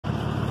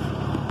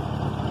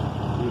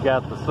you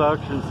got the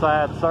suction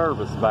side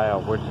service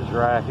valve, which is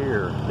right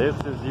here. This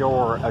is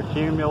your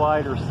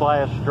accumulator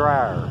slash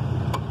dryer.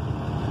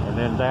 And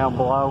then down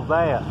below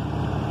that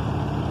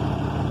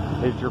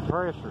is your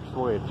pressure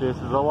switch. This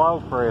is a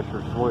low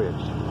pressure switch.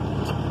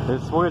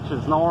 This switch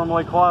is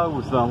normally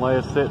closed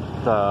unless it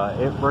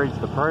breathes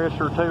the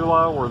pressure too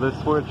low or this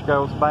switch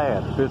goes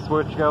bad. If this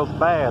switch goes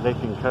bad, it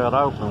can cut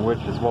open,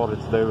 which is what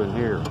it's doing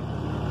here.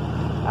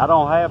 I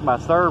don't have my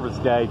service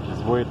gauges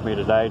with me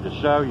today to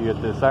show you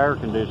if this air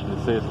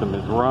conditioning system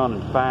is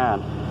running fine.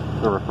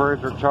 The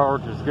refrigerant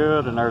charge is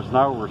good and there's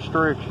no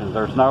restrictions.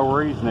 There's no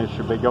reason it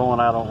should be going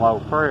out on low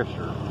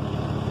pressure.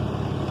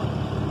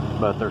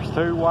 But there's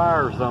two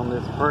wires on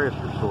this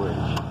pressure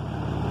switch.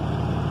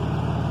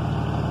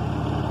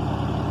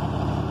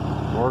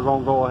 We're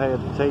going to go ahead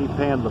and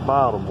T-pin the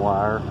bottom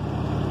wire.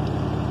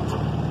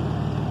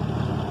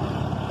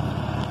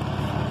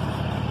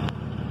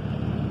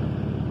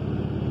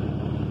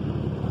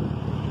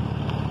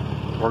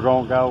 We're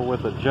going to go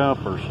with a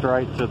jumper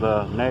straight to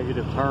the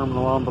negative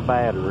terminal on the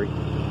battery.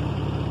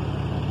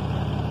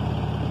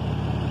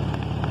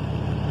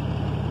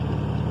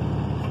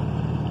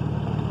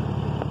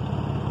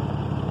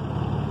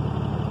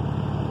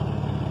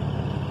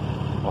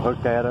 We'll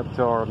hook that up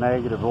to our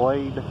negative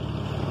lead.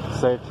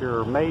 Set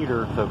your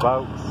meter to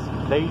volts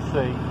DC.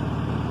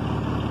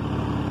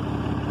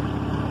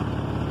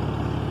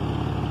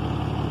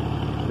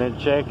 Then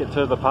check it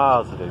to the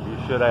positive. You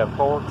should have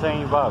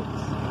 14 volts.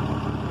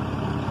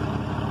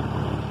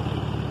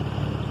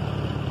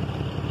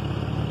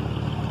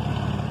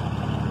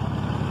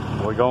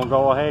 We're going to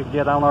go ahead and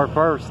get on our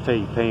first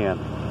T-pin.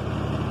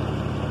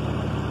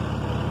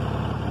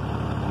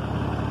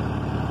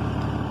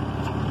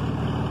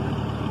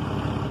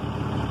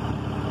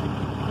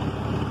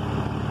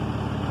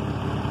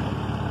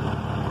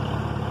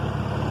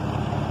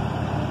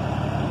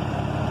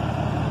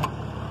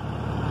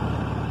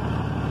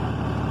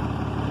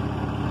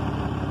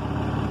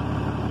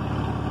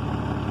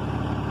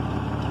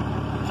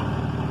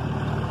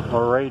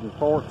 We're reading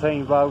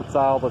 14 volts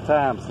all the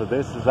time, so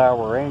this is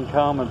our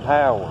incoming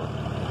power.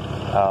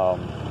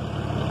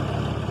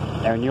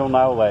 And you'll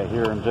know that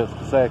here in just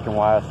a second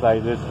why I say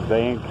this is the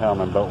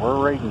incoming, but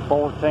we're reading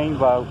 14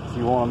 volts.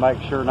 You want to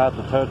make sure not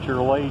to touch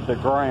your lead to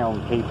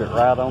ground. Keep it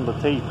right on the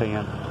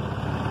T-pin.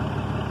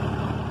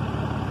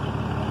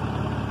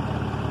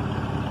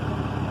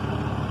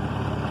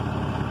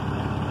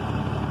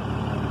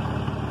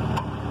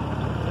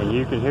 And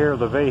you can hear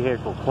the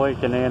vehicle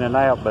clicking in and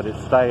out, but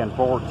it's staying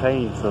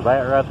 14. So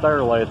that right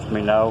there lets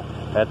me know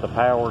that the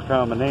power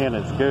coming in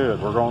is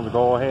good. We're going to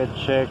go ahead and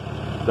check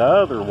the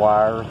other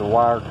wire, the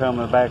wire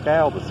coming back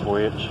out of the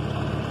switch.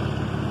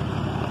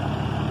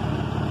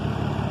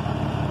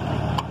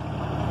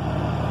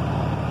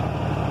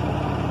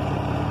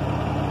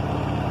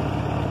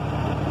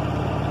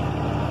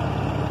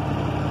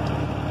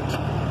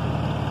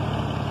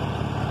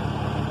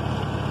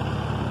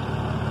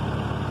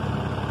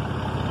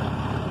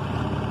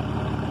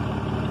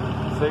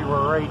 See,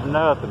 we're reading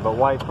nothing, but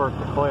wait for it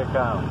to click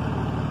on.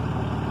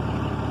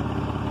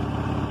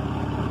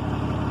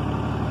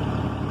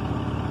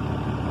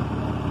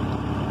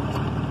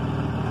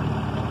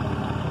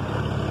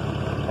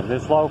 And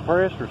this low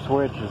pressure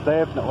switch is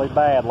definitely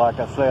bad. Like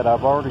I said,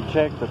 I've already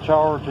checked the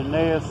charge in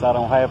this. I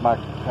don't have my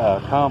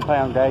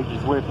compound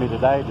gauges with me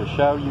today to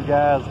show you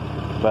guys,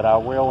 but I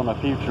will in a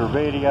future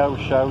video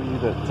show you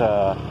that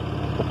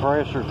the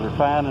pressures are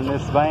fine in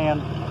this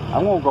van.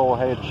 I'm going to go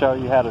ahead and show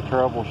you how to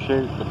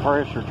troubleshoot the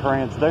pressure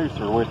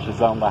transducer, which is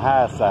on the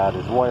high side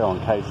as well, in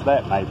case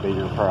that may be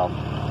your problem.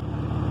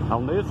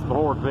 On this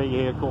Ford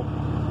vehicle,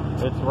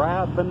 it's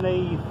right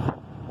beneath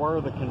where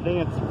the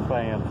condenser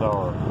fans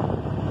are.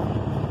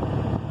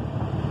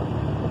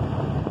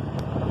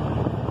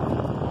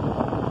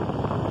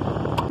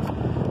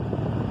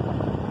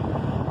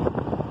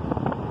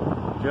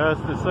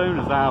 Just as soon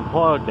as I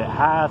unplugged at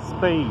high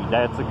speed,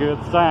 that's a good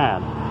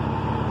sign.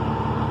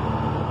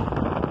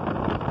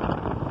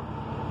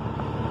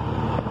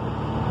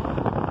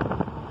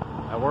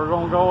 We're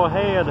going to go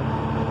ahead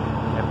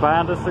and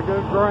find us a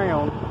good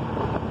ground.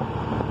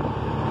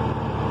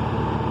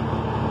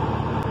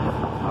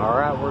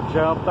 Alright, we're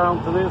jumped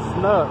onto this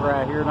nut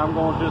right here, and I'm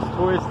going to just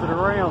twist it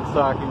around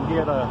so I can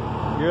get a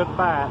good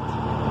bite.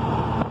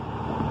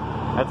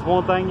 That's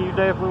one thing you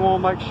definitely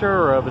want to make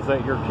sure of, is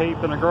that you're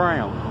keeping the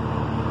ground.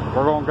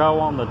 We're going to go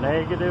on the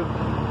negative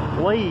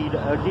lead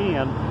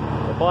again,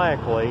 the black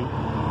lead,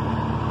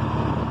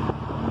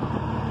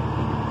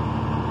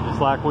 just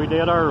like we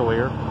did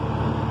earlier.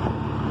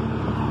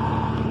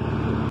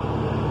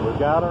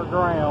 Got our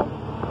ground,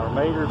 our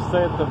meter's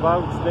set to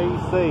volts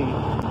DC.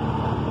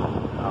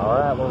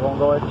 Alright, we're going to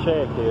go ahead and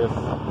check this.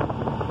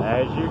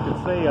 As you can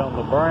see on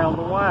the brown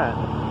to white,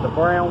 the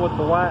brown with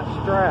the white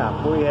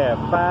stripe, we have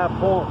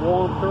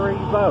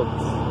 5.13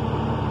 volts.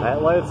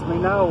 That lets me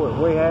know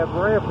that we have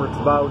reference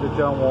voltage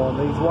on one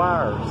of these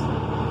wires.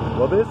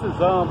 Well, this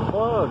is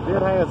unplugged.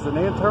 It has an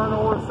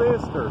internal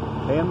resistor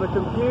in the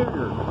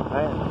computer.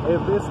 And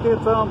if this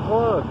gets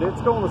unplugged,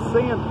 it's going to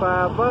send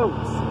 5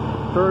 volts.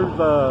 through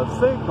the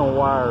signal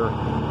wire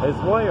as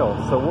well.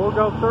 So we'll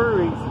go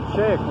through these and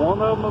check.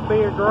 One of them will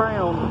be a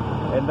ground,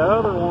 and the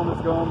other one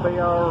is going to be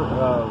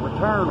our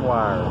return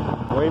wire.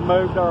 We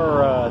moved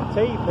our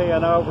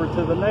T-pin over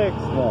to the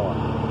next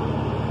one.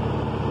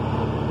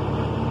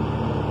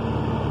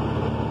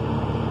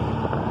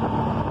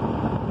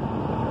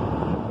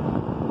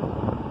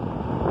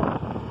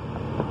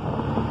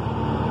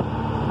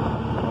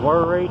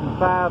 We're reading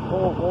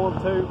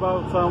 5.12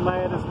 volts on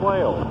that as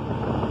well.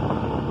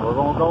 We're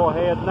going to go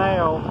ahead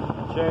now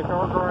and check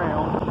our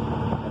ground.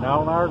 And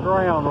on our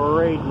ground,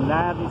 we're reading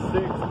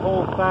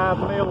 96.5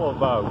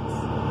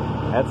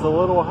 millivolts. That's a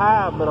little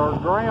high, but our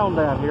ground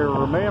down here,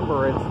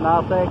 remember, it's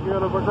not that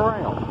good of a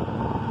ground.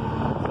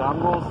 So I'm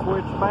going to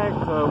switch back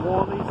to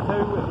one of these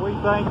two that we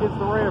think is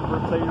the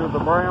reference, either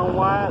the brown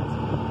whites,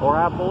 or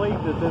I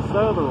believe that this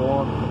other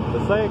one,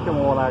 the second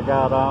one I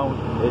got on,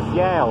 is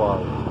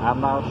yellow. I'm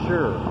not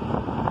sure.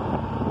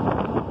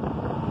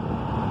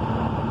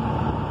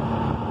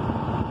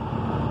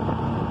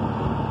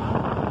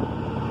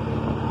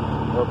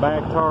 We're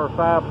back to our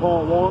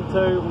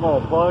 5.12. I'm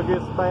going to plug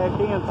this back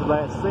into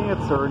that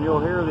sensor and you'll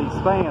hear these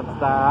fans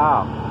die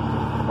off.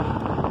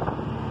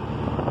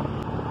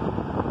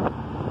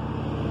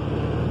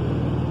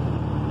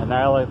 And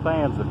now the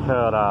fans are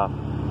cut off.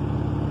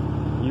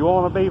 You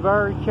want to be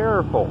very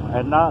careful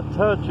and not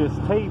touch this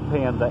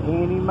T-pin to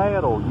any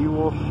metal. You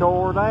will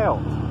short out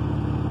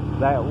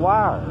that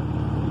wire.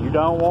 You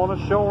don't want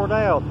to short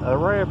out a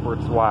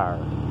reference wire.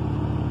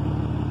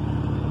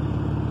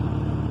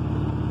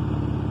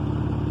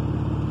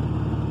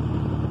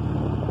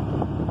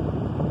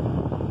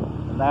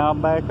 And now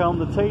I'm back on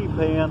the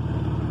T-pin,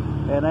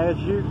 and as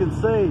you can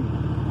see,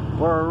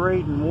 we're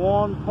reading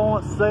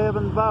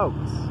 1.7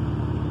 volts.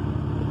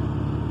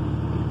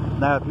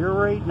 Now if you're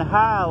reading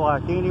high,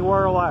 like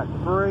anywhere like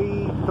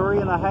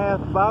 3.5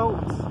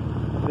 volts,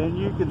 then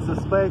you can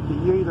suspect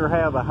that you either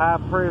have a high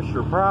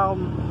pressure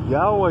problem. You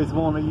always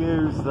want to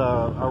use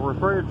a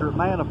refrigerant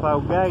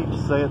manifold gauge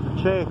set to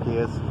check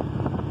this.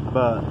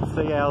 But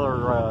see how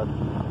our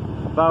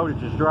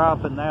voltage is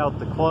dropping now that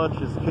the clutch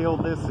has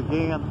killed this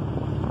again.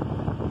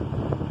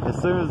 As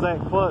soon as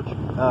that clutch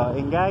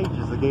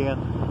engages again,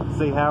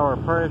 see how our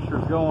pressure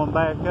is going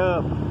back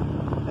up.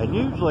 And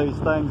usually these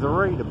things will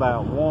read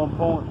about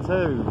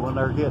 1.2 when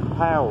they're getting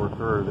power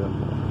through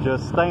them,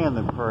 just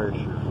standing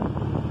pressure.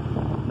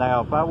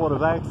 Now, if I would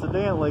have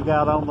accidentally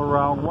got on the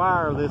wrong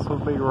wire, this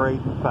would be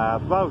reading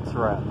 5 volts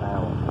right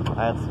now.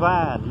 That's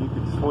fine. You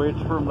can switch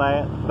from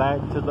that back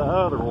to the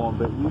other one,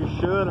 but you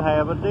should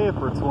have a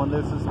difference when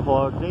this is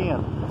plugged in.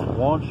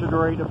 One should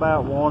read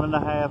about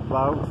 1.5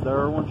 volts, the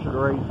other one should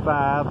read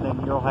 5,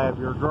 then you'll have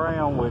your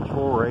ground, which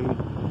will read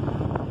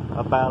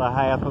about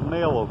 0.5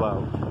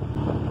 millivolt.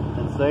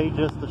 And see,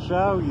 just to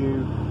show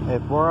you,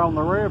 if we're on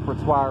the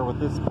reference wire with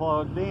this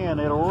plugged in,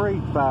 it'll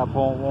read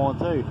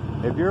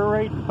 5.12. If you're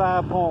reading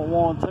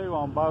 5.12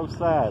 on both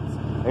sides,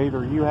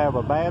 either you have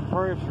a bad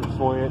pressure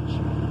switch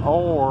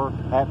or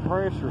that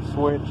pressure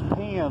switch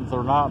pins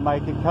are not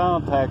making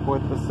contact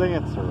with the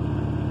sensor.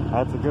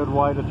 That's a good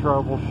way to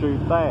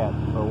troubleshoot that.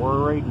 But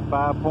we're reading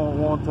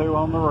 5.12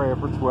 on the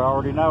reference. We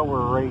already know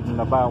we're reading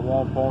about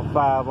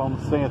 1.5 on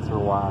the sensor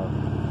wire.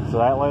 So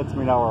that lets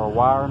me know our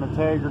wire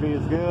integrity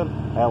is good.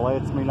 That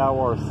lets me know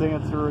our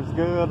sensor is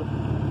good.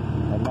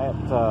 And that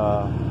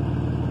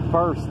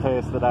first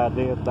test that I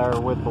did there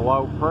with the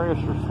low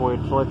pressure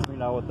switch lets me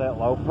know that that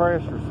low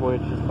pressure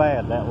switch is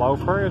bad. That low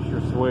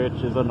pressure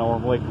switch is a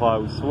normally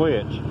closed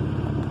switch.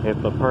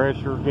 If the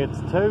pressure gets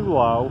too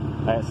low,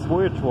 that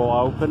switch will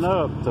open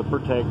up to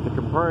protect the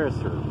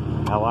compressor.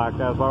 Now, like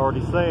I've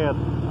already said,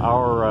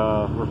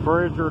 our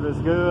refrigerant is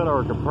good,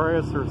 our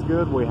compressor is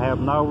good, we have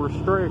no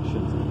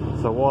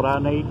restrictions. So what I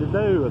need to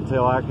do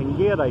until I can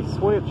get a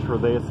switch for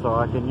this so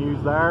I can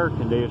use the air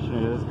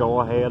conditioning is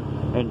go ahead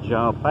and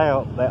jump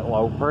out that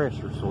low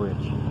pressure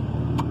switch.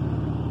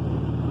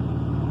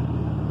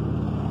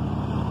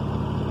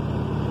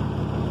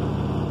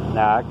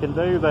 Now I can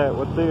do that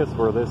with this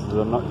where this is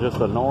just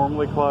a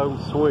normally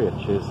closed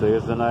switch. This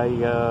isn't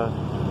a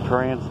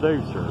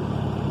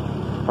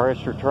transducer.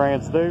 Pressure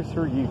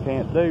transducer you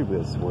can't do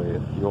this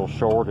with. You'll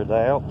short it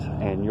out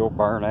and you'll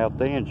burn out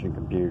the engine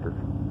computer.